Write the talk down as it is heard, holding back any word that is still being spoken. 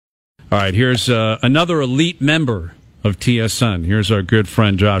All right, here's another elite member of TSN. Here's our good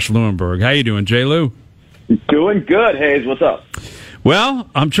friend Josh Lewenberg. How you doing, J. Lou? Doing good, Hayes. What's up? Well,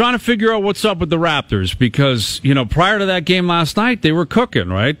 I'm trying to figure out what's up with the Raptors because, prior to that game last night, they were cooking,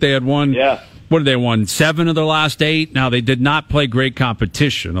 right? They had won, what did they won? 7 of their last 8. Now, they did not play great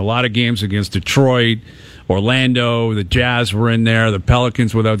competition. A lot of games against Detroit, Orlando, the Jazz were in there, the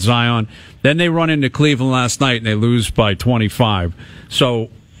Pelicans without Zion. Then they run into Cleveland last night and they lose by 25. So,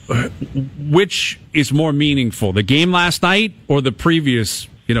 which is more meaningful, the game last night or the previous,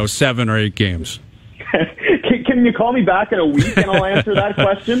 7 or 8 games? Can you call me back in a week and I'll answer that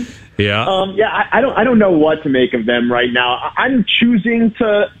question? Yeah. I don't know what to make of them right now. I'm choosing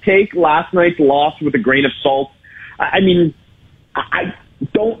to take last night's loss with a grain of salt. I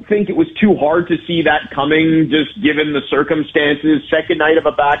don't think it was too hard to see that coming, just given the circumstances. Second night of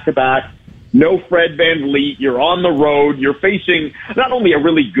a back-to-back. No Fred VanVleet. You're on the road. You're facing not only a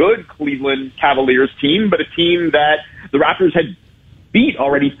really good Cleveland Cavaliers team, but a team that the Raptors had beat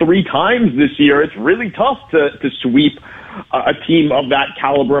already 3 times this year. It's really tough to sweep a team of that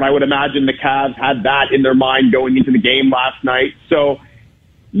caliber, and I would imagine the Cavs had that in their mind going into the game last night. So,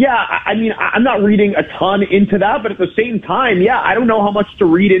 I'm not reading a ton into that, but at the same time, I don't know how much to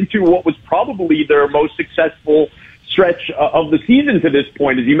read into what was probably their most successful stretch of the season to this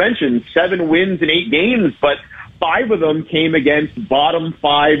point. As you mentioned, 7 wins in 8 games, but 5 of them came against bottom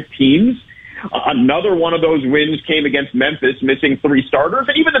 5 teams. Another one of those wins came against Memphis, missing 3 starters,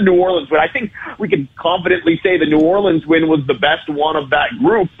 and even the New Orleans win. I think we can confidently say the New Orleans win was the best one of that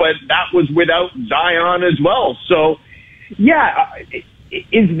group, but that was without Zion as well. So,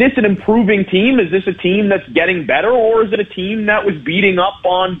 is this an improving team? Is this a team that's getting better, or is it a team that was beating up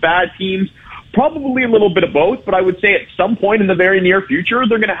on bad teams? Probably a little bit of both, but I would say at some point in the very near future,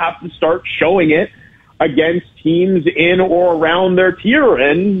 they're going to have to start showing it against teams in or around their tier,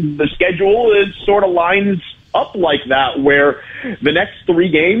 and the schedule is sort of lines up like that, where the next 3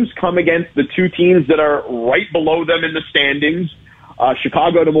 games come against the 2 teams that are right below them in the standings,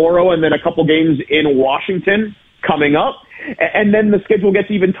 Chicago tomorrow, and then a couple games in Washington coming up, and then the schedule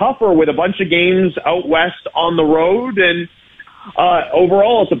gets even tougher with a bunch of games out west on the road, and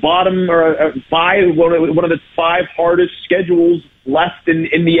overall it's a bottom or a 5, one of the 5 hardest schedules left in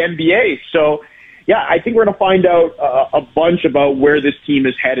the NBA. So, I think we're going to find out a bunch about where this team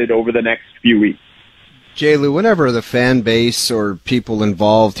is headed over the next few weeks. J. Lou, whenever the fan base or people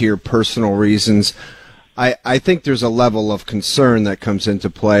involved hear personal reasons, I think there's a level of concern that comes into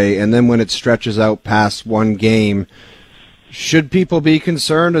play. And then when it stretches out past one game, should people be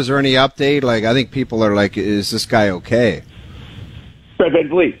concerned? Is there any update? I think people are like, is this guy okay? Fred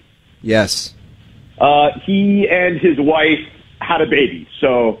VanVleet. Yes. He and his wife had a baby,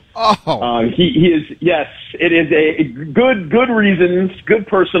 so he is. Yes, it is a good reasons, good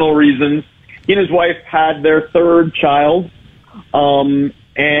personal reasons. He and his wife had their 3rd child,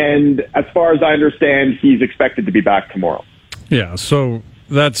 and as far as I understand, he's expected to be back tomorrow. Yeah, so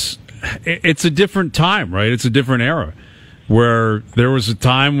it's a different time, right? It's a different era where there was a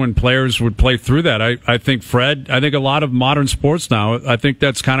time when players would play through that. I think a lot of modern sports now, I think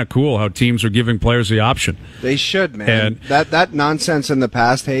that's kind of cool how teams are giving players the option. They should, man. And that nonsense in the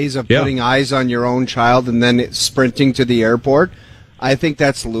past, Hayes, of putting eyes on your own child and then sprinting to the airport, I think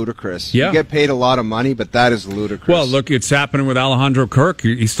that's ludicrous. Yeah. You get paid a lot of money, but that is ludicrous. Well, look, it's happening with Alejandro Kirk.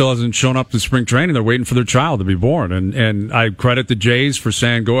 He still hasn't shown up to spring training. They're waiting for their child to be born. And I credit the Jays for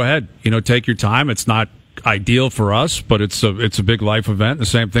saying, go ahead, take your time. It's not ideal for us, but it's a big life event. The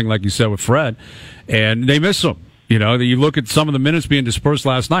same thing, like you said, with Fred, and they miss him. You look at some of the minutes being dispersed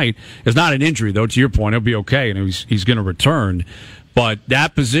last night. It's not an injury, though. To your point, he'll be okay, and he's going to return. But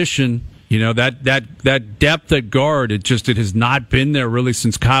that position, that depth at guard, it has not been there really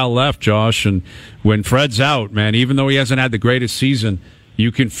since Kyle left, Josh. And when Fred's out, man, even though he hasn't had the greatest season,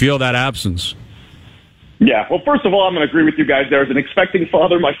 you can feel that absence. Yeah, well, first of all, I'm going to agree with you guys there. As an expecting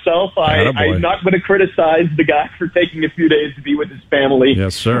father myself, I'm not going to criticize the guy for taking a few days to be with his family.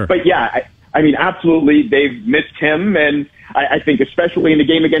 Yes, sir. But absolutely, they've missed him, and I think especially in the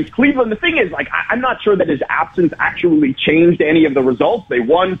game against Cleveland. The thing is, I'm not sure that his absence actually changed any of the results. They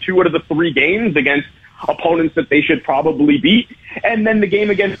won 2 out of the 3 games against opponents that they should probably beat. And then the game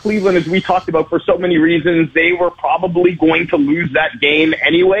against Cleveland, as we talked about, for so many reasons, they were probably going to lose that game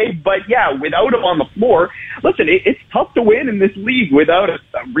anyway. But without him on the floor, listen, it's tough to win in this league without a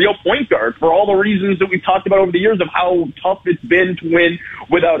real point guard for all the reasons that we've talked about over the years of how tough it's been to win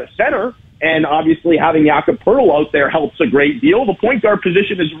without a center. And obviously having Jakob Poeltl out there helps a great deal. The point guard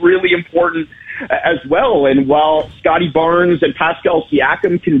position is really important as well. And while Scotty Barnes and Pascal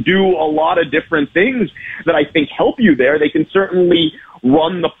Siakam can do a lot of different things that I think help you there, they can certainly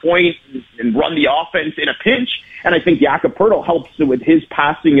run the point and run the offense in a pinch. And I think Jakob Poeltl helps with his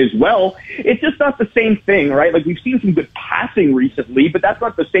passing as well. It's just not the same thing, right? Like, we've seen some good passing recently, but that's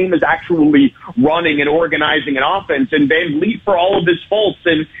not the same as actually running and organizing an offense. And Van Vliet, for all of his faults,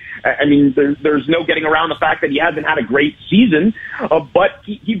 and I mean, there's no getting around the fact that he hasn't had a great season, but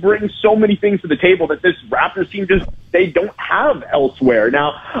he brings so many things to the table that this Raptors team they don't have elsewhere.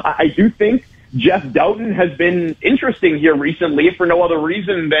 Now, I do think Jeff Doughton has been interesting here recently, if for no other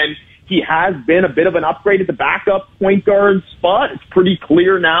reason than he has been a bit of an upgrade at the backup point guard spot. It's pretty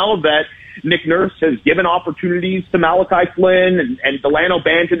clear now that Nick Nurse has given opportunities to Malachi Flynn and Delano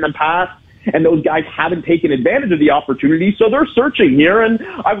Banton in the past, and those guys haven't taken advantage of the opportunity, so they're searching here, and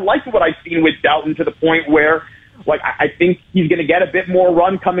I've liked what I've seen with Doughton to the point where, like, I think he's going to get a bit more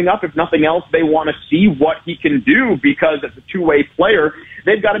run coming up. If nothing else, they want to see what he can do, because as a two-way player,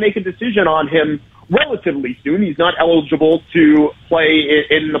 they've got to make a decision on him relatively soon. He's not eligible to play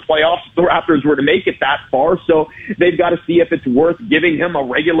in the playoffs if the Raptors were to make it that far, so they've got to see if it's worth giving him a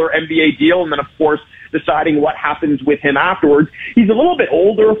regular NBA deal, and then, of course, deciding what happens with him afterwards. He's a little bit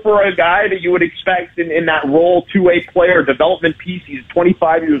older for a guy that you would expect in that role, two-way player, development piece. He's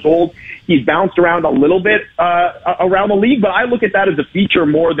 25 years old. He's bounced around a little bit around the league, but I look at that as a feature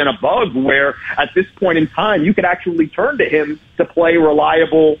more than a bug, where at this point in time, you could actually turn to him to play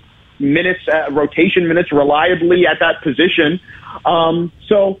reliable minutes, rotation minutes reliably at that position.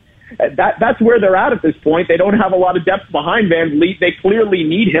 So that's where they're at this point. They don't have a lot of depth behind Van Vliet. They clearly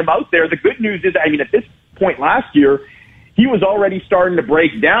need him out there. The good news is, I mean, at this point last year, he was already starting to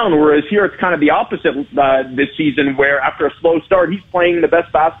break down, whereas here it's kind of the opposite this season, where after a slow start, he's playing the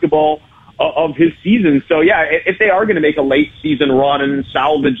best basketball of his season. So, yeah, if they are going to make a late season run and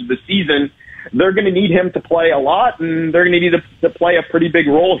salvage the season, they're going to need him to play a lot, and they're going to need to play a pretty big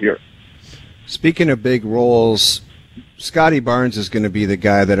role here. Speaking of big roles, Scotty Barnes is going to be the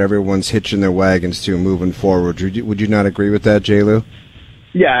guy that everyone's hitching their wagons to moving forward. Would you not agree with that, J-Lou?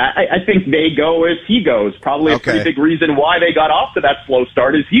 Yeah, I think they go as he goes. Probably a pretty big reason why they got off to that slow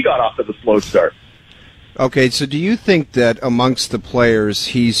start is he got off to the slow start. Okay, so do you think that amongst the players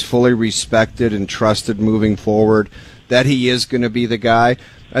he's fully respected and trusted moving forward, that he is going to be the guy?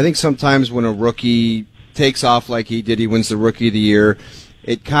 I think sometimes when a rookie takes off like he did, he wins the Rookie of the Year,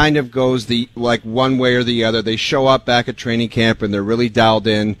 it kind of goes like one way or the other. They show up back at training camp and they're really dialed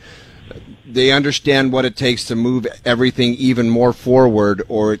in. They understand what it takes to move everything even more forward,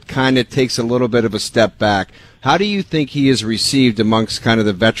 or it kind of takes a little bit of a step back. How do you think he is received amongst kind of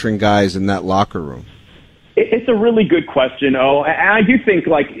the veteran guys in that locker room? It's a really good question, and I do think,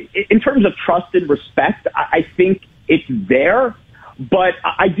 like, in terms of trust and respect, I think it's there. But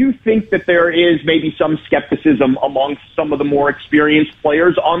I do think that there is maybe some skepticism amongst some of the more experienced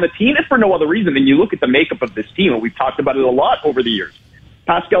players on the team, if for no other reason than you look at the makeup of this team, and we've talked about it a lot over the years.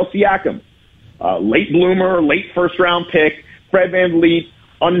 Pascal Siakam, late bloomer, late first-round pick. Fred VanVleet,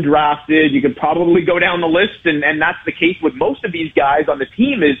 undrafted. You could probably go down the list, and that's the case with most of these guys on the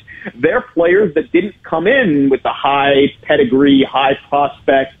team, is they're players that didn't come in with the high pedigree, high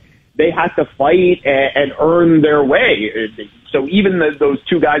prospect. They had to fight and earn their way. So even those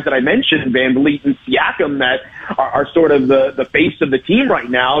two guys that I mentioned, VanVleet and Siakam, that are sort of the face of the team right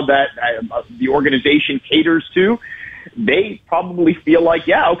now that the organization caters to, they probably feel like,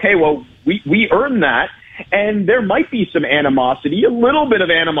 yeah, okay, well, we earned that. And there might be some animosity, a little bit of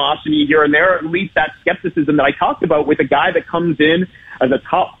animosity here and there, at least that skepticism that I talked about with a guy that comes in as a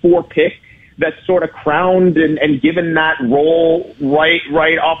top 4 pick that's sort of crowned and given that role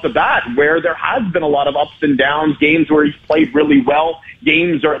right off the bat, where there has been a lot of ups and downs, games where he's played really well,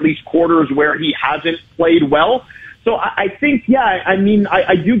 games or at least quarters where he hasn't played well. So I think, yeah, I mean,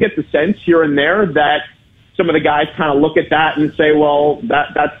 I do get the sense here and there that some of the guys kind of look at that and say, well,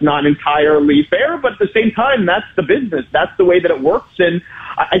 that's not entirely fair, but at the same time, that's the business. That's the way that it works. And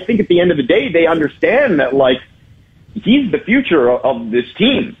I think at the end of the day, they understand that, like, he's the future of this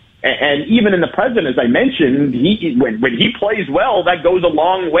team. And even in the present, as I mentioned, when he plays well, that goes a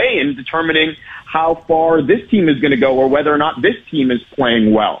long way in determining how far this team is going to go or whether or not this team is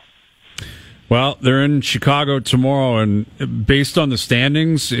playing well. Well, they're in Chicago tomorrow, and based on the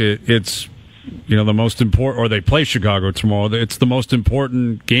standings, it's the most important, or they play Chicago tomorrow. It's the most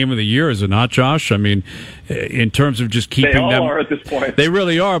important game of the year, is it not, Josh? I mean, in terms of just keeping them. They all are at this point. They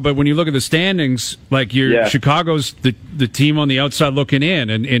really are, but when you look at the standings, like Chicago's the team on the outside looking in,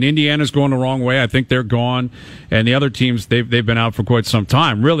 and Indiana's going the wrong way. I think they're gone, and the other teams, they've been out for quite some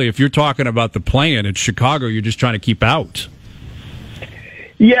time. Really, if you're talking about the play-in, it's Chicago you're just trying to keep out.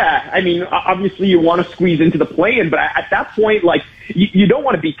 Yeah, I mean, obviously you want to squeeze into the play-in, but at that point, like, you don't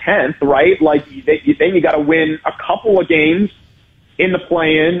want to be 10th, right? Like, then you got to win a couple of games in the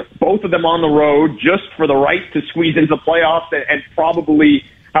play-in, both of them on the road, just for the right to squeeze into the playoffs and probably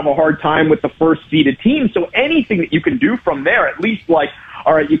have a hard time with the first-seeded team. So anything that you can do from there, at least like,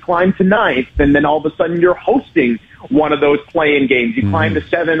 all right, you climb to 9th, and then all of a sudden you're hosting one of those play-in games. You climb to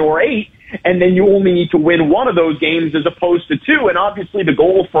 7 or 8, and then you only need to win one of those games as opposed to 2. And obviously the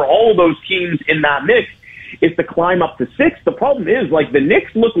goal for all of those teams in that mix is to climb up to 6. The problem is, like, the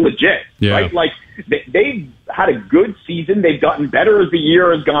Knicks look legit, right? Like, they've had a good season. They've gotten better as the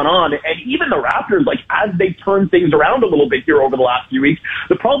year has gone on. And even the Raptors, like, as they turn things around a little bit here over the last few weeks,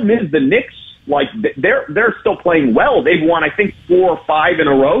 the problem is the Knicks, like, they're still playing well. They've won, I think, 4 or 5 in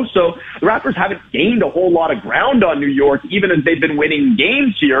a row. So the Raptors haven't gained a whole lot of ground on New York, even as they've been winning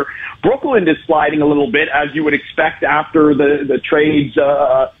games here. Brooklyn is sliding a little bit, as you would expect after the trades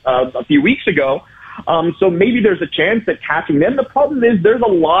a few weeks ago. So maybe there's a chance at catching them. The problem is there's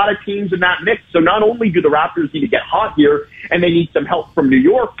a lot of teams in that mix. So not only do the Raptors need to get hot here and they need some help from New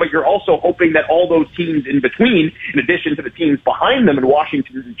York, but you're also hoping that all those teams in between, in addition to the teams behind them in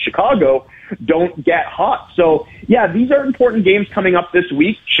Washington and Chicago, don't get hot. So yeah, these are important games coming up this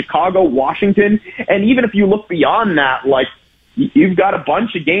week, Chicago, Washington. And even if you look beyond that, like, you've got a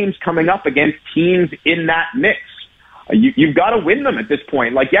bunch of games coming up against teams in that mix. You've got to win them at this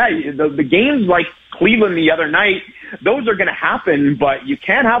point. Like, yeah, the games like Cleveland the other night, those are going to happen, but you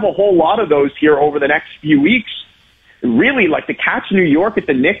can't have a whole lot of those here over the next few weeks. Really, like, to catch New York at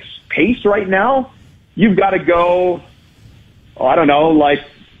the Knicks pace right now, you've got to go, I don't know, like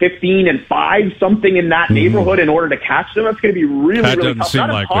 15-5, something in that neighborhood in order to catch them. That's going to be really tough.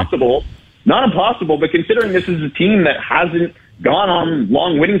 Not impossible. Not impossible, but considering this is a team that hasn't gone on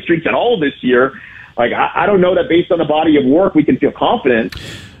long winning streaks at all this year, like, I don't know that based on the body of work we can feel confident.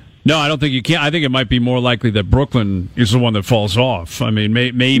 No, I don't think you can. I think it might be more likely that Brooklyn is the one that falls off. I mean,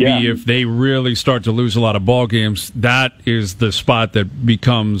 maybe if they really start to lose a lot of ball games, that is the spot that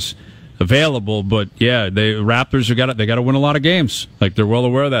becomes available. But yeah, the Raptors they got to win a lot of games. Like, they're well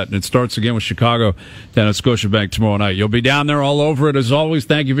aware of that. And it starts again with Chicago down at Scotiabank tomorrow night. You'll be down there all over it as always.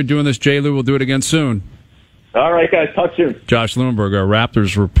 Thank you for doing this, Jay Lou. We'll do it again soon. All right, guys. Talk soon. Josh Lewenberg, our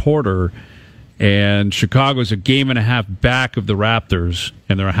Raptors reporter. And Chicago's a game and a half back of the Raptors,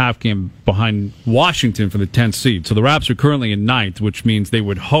 and they're a half game behind Washington for the 10th seed. So the Raps are currently in 9th, which means they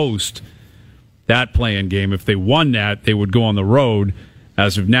would host that play-in game. If they won that, they would go on the road,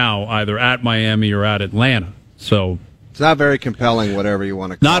 as of now, either at Miami or at Atlanta. So it's not very compelling, whatever you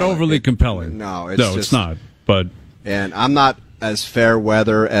want to call it. Not overly compelling. No, it's not. But and I'm not as fair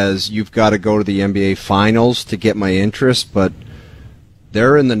weather as you've got to go to the NBA Finals to get my interest, but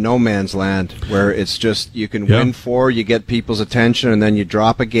they're in the no man's land where it's just you can win 4, you get people's attention, and then you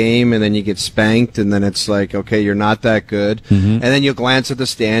drop a game, and then you get spanked, and then it's like, okay, you're not that good. And then you glance at the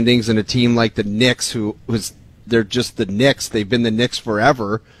standings, and a team like the Knicks, they're just the Knicks. They've been the Knicks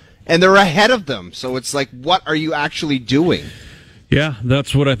forever, and they're ahead of them. So it's like, what are you actually doing? Yeah,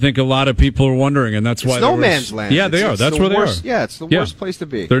 that's what I think a lot of people are wondering, and that's why it's no man's land. Yeah, they are. That's where they are. Yeah, it's the worst place to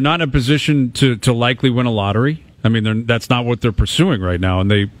be. They're not in a position to likely win a lottery. I mean, that's not what they're pursuing right now. And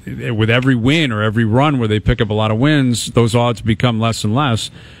with every win or every run where they pick up a lot of wins, those odds become less and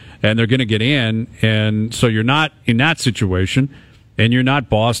less, and they're going to get in. And so you're not in that situation, and you're not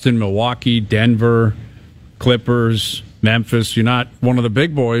Boston, Milwaukee, Denver, Clippers, Memphis. You're not one of the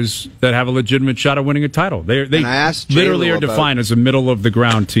big boys that have a legitimate shot at winning a title. They literally are defined as a middle of the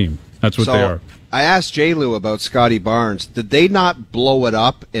ground team. That's what they are. I asked J. Lou about Scotty Barnes. Did they not blow it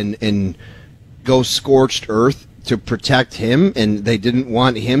up and go scorched earth to protect him, and they didn't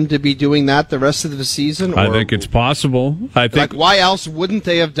want him to be doing that the rest of the season? I think it's possible. I think, why else wouldn't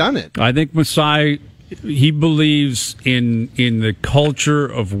they have done it? I think Masai, he believes in the culture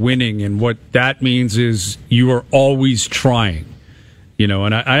of winning, and what that means is you are always trying.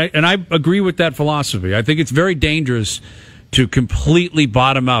 And I agree with that philosophy. I think it's very dangerous to completely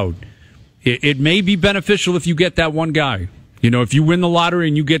bottom out. It may be beneficial if you get that one guy. If you win the lottery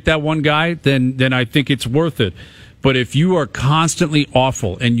and you get that one guy, then I think it's worth it. But if you are constantly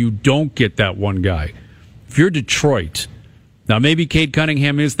awful and you don't get that one guy, if you're Detroit, now maybe Cade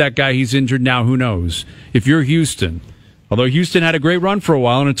Cunningham is that guy. He's injured now. Who knows? If you're Houston, although Houston had a great run for a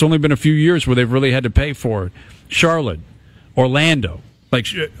while, and it's only been a few years where they've really had to pay for it. Orlando. Like,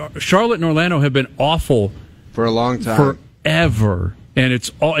 Charlotte and Orlando have been awful for a long time. Forever. And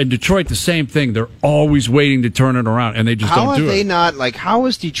it's all in Detroit, the same thing. They're always waiting to turn it around, and they just don't do it. How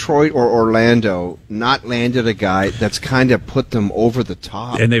has Detroit or Orlando not landed a guy that's kind of put them over the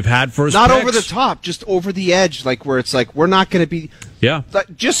top? And they've had first not picks. Over the top, just over the edge, like where it's like, we're not going to be. Yeah.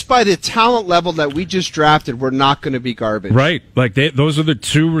 Just by the talent level that we just drafted, we're not going to be garbage. Right. Like those are the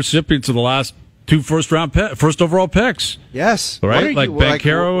two recipients of the last 2 first overall picks. Yes. Right? Like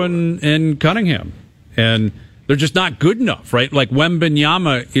Banchero and Cunningham. And they're just not good enough, right? Like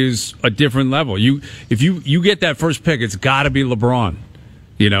Wembanyama is a different level. If you get that first pick, it's got to be LeBron.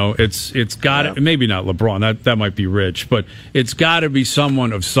 You know, it's got to, maybe not LeBron. That might be rich, but it's got to be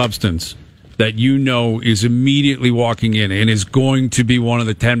someone of substance that you know is immediately walking in and is going to be one of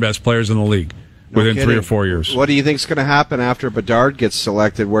the 10 best players in the league within 3 or 4 years. What do you think is going to happen after Bedard gets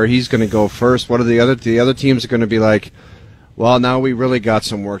selected? Where he's going to go first? What are the other teams are going to be like? Well, now we really got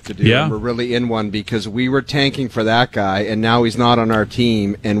some work to do. Yeah. And we're really in one because we were tanking for that guy, and now he's not on our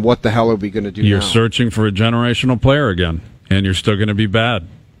team. And what the hell are we going to do You're now? searching for a generational player again, and you're still going to be bad.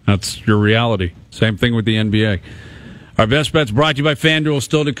 That's your reality. Same thing with the NBA. Our best bets brought to you by FanDuel.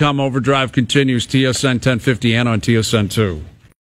 Still to come. Overdrive continues. TSN 1050 and on TSN 2.